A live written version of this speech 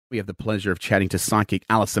We have the pleasure of chatting to psychic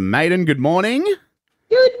Alison Maiden. Good morning.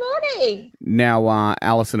 Good morning. Now,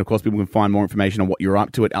 Alison, of course, people can find more information on what you're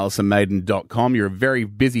up to at alisonmaiden.com. You're a very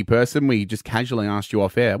busy person. We just casually asked you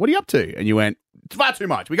off air, what are you up to? And you went, it's far too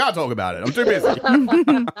much. We can't talk about it. I'm too busy.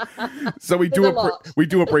 So we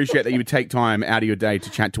do appreciate that you would take time out of your day to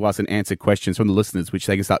chat to us and answer questions from the listeners, which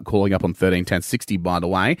they can start calling up on 13 10 60, by the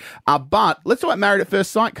way. But let's talk about Married at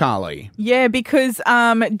First Sight, Carly. Yeah, because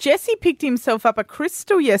Jesse picked himself up a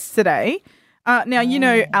crystal yesterday. Now, you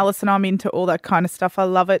know, Alison, I'm into all that kind of stuff. I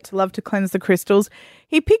love it. Love to cleanse the crystals.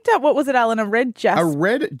 He picked up, what was it, Alan? A red jasper. A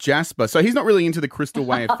red jasper. So he's not really into the crystal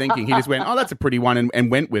way of thinking. He just went, oh, that's a pretty one,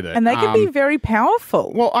 and went with it. And they can be very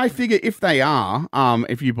powerful. Well, I figure if they are,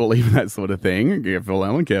 if you believe in that sort of thing, careful,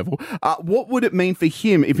 Alan, careful. What would it mean for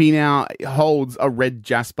him if he now holds a red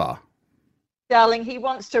jasper? Darling, he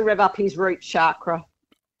wants to rev up his root chakra.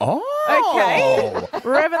 Oh, okay.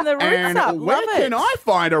 Revving the roots and up. where Love can it. I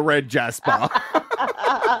find a red jasper?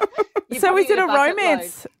 So is it a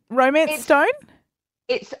romance stone?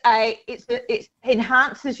 It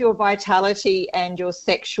enhances your vitality and your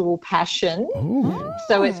sexual passion. Ooh.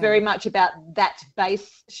 So it's very much about that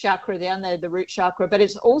base chakra down there, the root chakra, but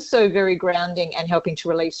it's also very grounding and helping to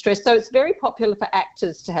relieve stress. So it's very popular for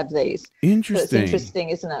actors to have these. Interesting. So it's interesting,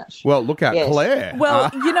 isn't it? Well, look out, Yes. Claire. Well,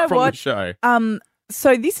 you know from what? the show.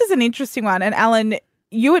 So this is an interesting one. And Alan,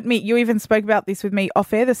 you admit, you even spoke about this with me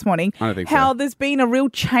off air this morning. I don't think how so. there's been a real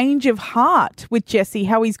change of heart with Jesse,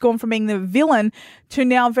 how he's gone from being the villain to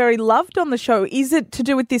now very loved on the show. Is it to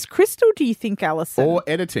do with this crystal, do you think, Alison? Or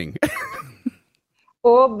editing.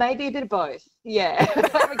 Or maybe a bit of both. Yeah. We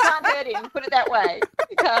can't hurt him, put it that way.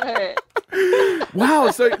 It can't hurt. Wow.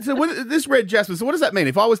 So this red jasper, so what does that mean?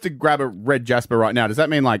 If I was to grab a red jasper right now, does that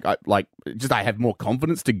mean I have more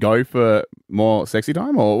confidence to go for more sexy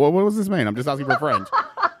time? Or what does this mean? I'm just asking for a friend.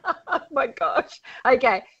 Oh my gosh.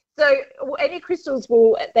 Okay. So any crystals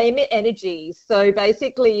they emit energy. So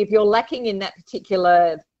basically, if you're lacking in that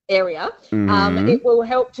particular area, it will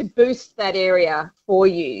help to boost that area for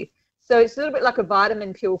you. So it's a little bit like a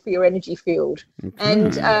vitamin pill for your energy field. Okay.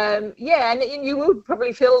 And and you will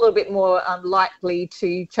probably feel a little bit more likely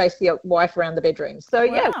to chase your wife around the bedroom. So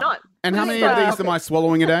yeah, not. And how many of these am I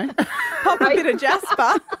swallowing a day? Pop a bit of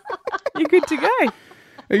jasper. You're good to go.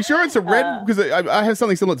 Are you sure it's a red? Because I have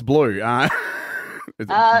something similar. It's blue. No.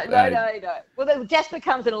 Well, the jasper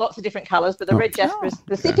comes in lots of different colours, but the red jasper is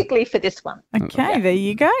specifically for this one. Okay, There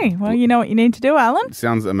you go. Well, you know what you need to do, Alan.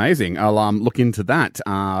 Sounds amazing. I'll look into that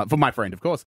for my friend, of course.